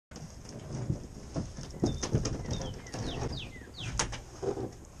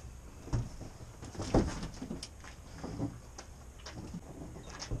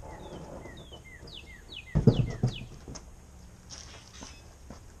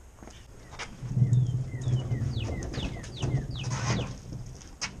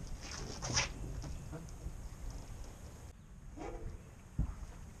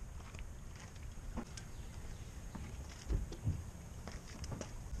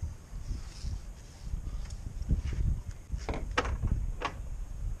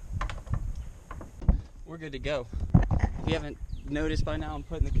we're good to go. If you haven't noticed by now, I'm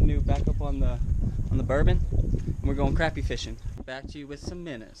putting the canoe back up on the bourbon, and we're going crappie fishing. Back to you with some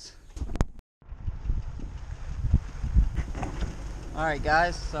minnows. All right,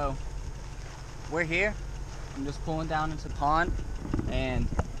 guys, so we're here. I'm just pulling down into the pond and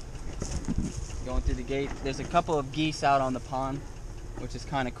going through the gate. There's a couple of geese out on the pond, which is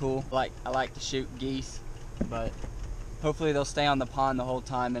kind of cool. I like to shoot geese, but hopefully they'll stay on the pond the whole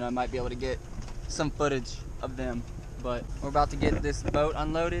time and I might be able to get some footage of them. But we're about to get this boat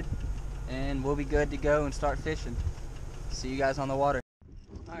unloaded and we'll be good to go and start fishing. See you guys on the water.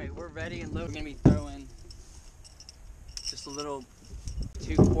 All right, we're ready and loaded. We're gonna be throwing just a little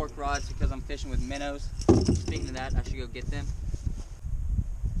 2 fork rods because I'm fishing with minnows. Speaking of that, I should go get them.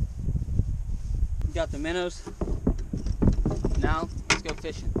 We got the minnows. Now, let's go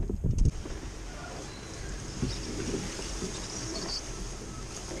fishing.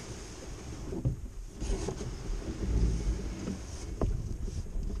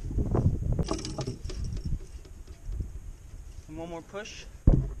 And one more push,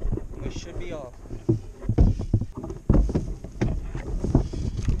 and we should be off.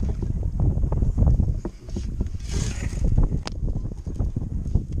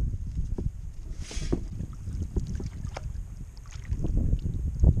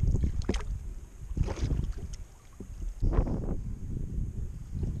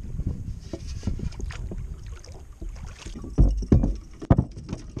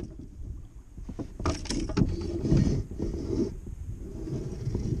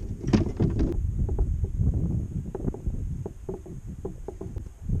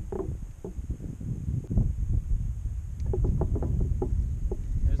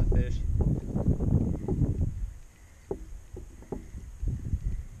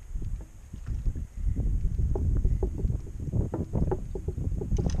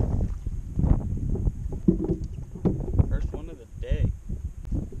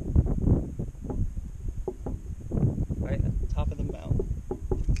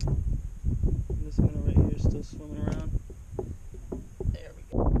 Swimming around. There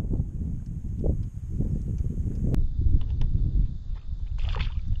we go.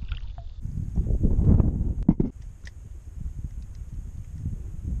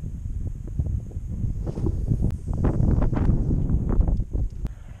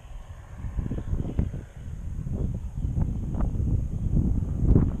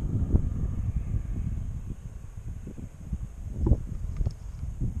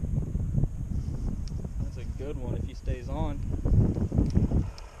 Good one if he stays on.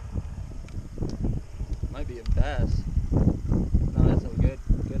 Might be a bass. No, that's a good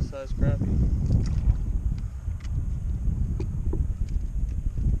sized crappie.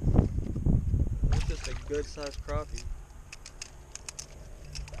 That's just a good sized crappie.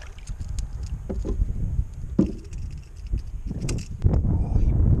 Oh, he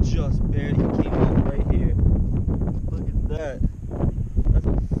just barely came out right here. Look at that. That's a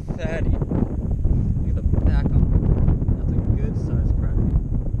fatty. Back on. That's a good sized crappie.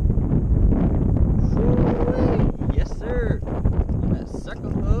 Yes, sir. On that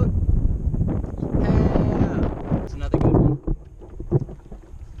second hook. Yeah. That's another good one.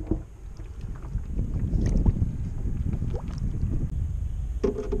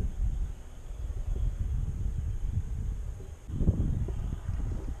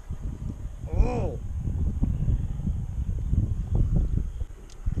 Oh.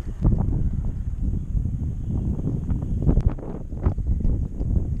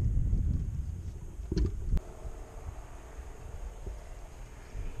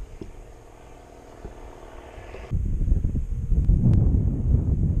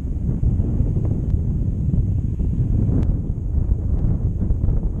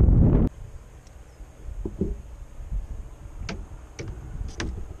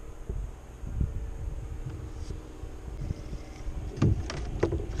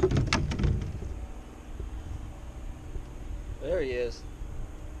 There he is.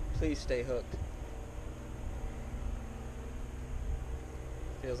 Please stay hooked.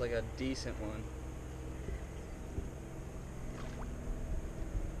 Feels like a decent one.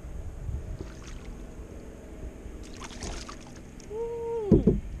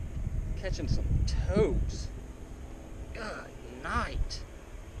 Woo! Catching some toes. Good night.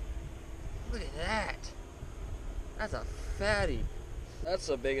 Look at that. That's a fatty. That's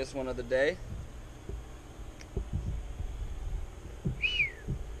the biggest one of the day.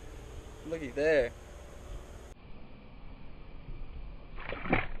 Looky there.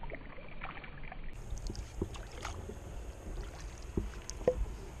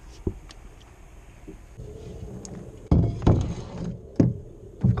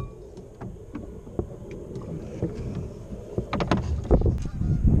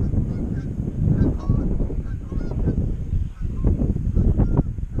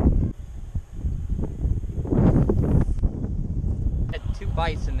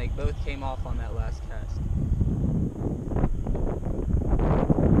 bites and they both came off on that last cast.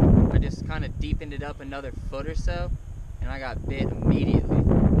 I just kind of deepened it up another foot or so and I got bit immediately.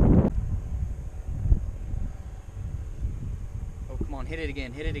 Oh, come on, hit it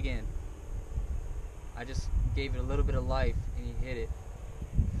again, hit it again. I just gave it a little bit of life and he hit it.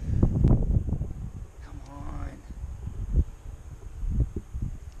 Come on.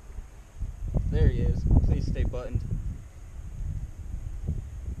 There he is. Please stay buttoned.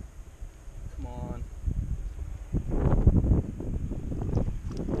 Come on.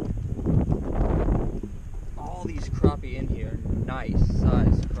 All these crappie in here, nice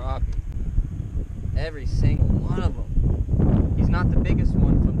size crappie. Every single one of them. He's not the biggest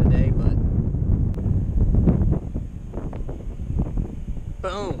one from the day, but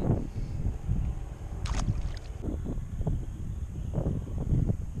boom.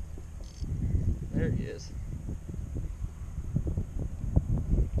 There he is.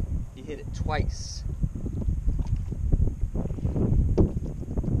 He hit it twice.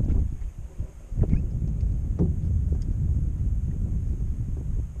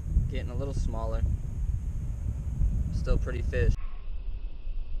 Getting a little smaller. Still pretty fish.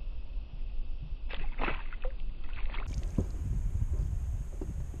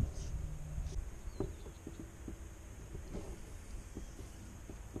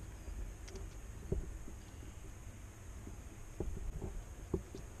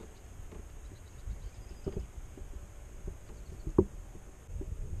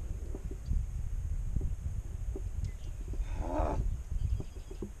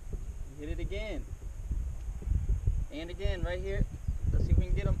 Hit it again. And again, right here. Let's see if we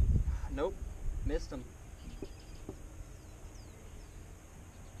can get him. Nope. Missed him.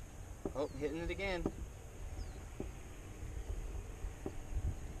 Oh, hitting it again.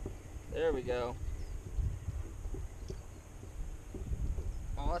 There we go.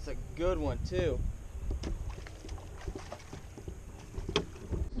 Oh, that's a good one too.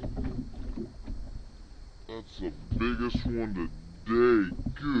 That's the biggest one today.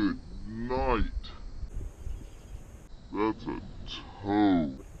 Good night. That's a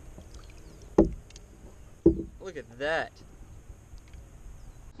toad. Look at that.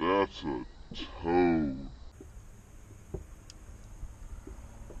 That's a toad.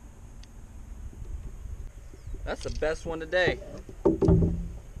 That's the best one today.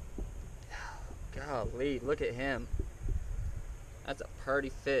 Golly, look at him. That's a pretty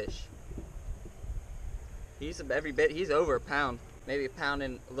fish. He's every bit, he's over a pound. Maybe a pound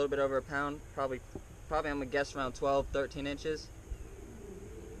and a little bit over a pound. Probably I'm gonna guess around 12, 13 inches.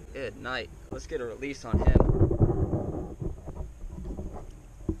 Good night. Let's get a release on him.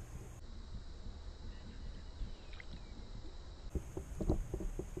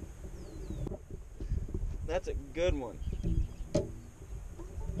 That's a good one.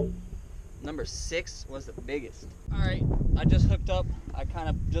 Number 6 was the biggest. All right, I just hooked up. I kind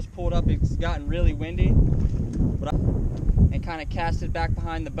of just pulled up. It's gotten really windy, and kind of cast it back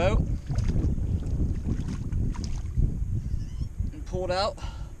behind the boat and pulled out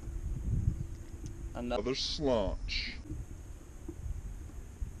Another slaunch.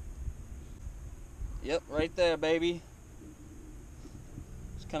 Yep, right there, baby.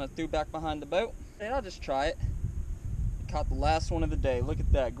 Just kind of threw back behind the boat. And I'll just try it. Caught the last one of the day. Look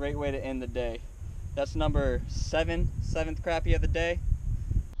at that. Great way to end the day. That's number 7, 7th crappie of the day.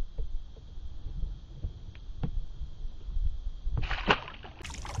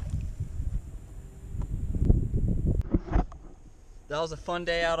 That was a fun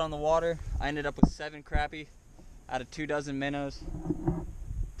day out on the water. I ended up with 7 crappie out of 2 dozen minnows.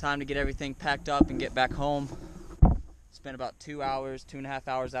 Time to get everything packed up and get back home. Spent about 2 hours, 2.5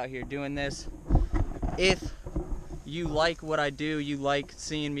 hours out here doing this. If you like what I do, you like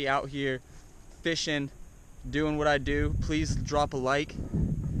seeing me out here fishing, doing what I do, please drop a like.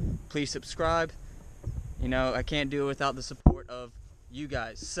 Please subscribe. You know, I can't do it without the support of you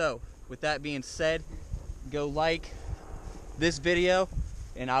guys. So, with that being said, go like this video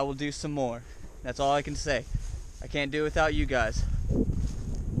and I will do some more. That's all I can say. I can't do it without you guys.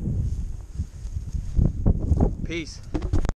 Peace.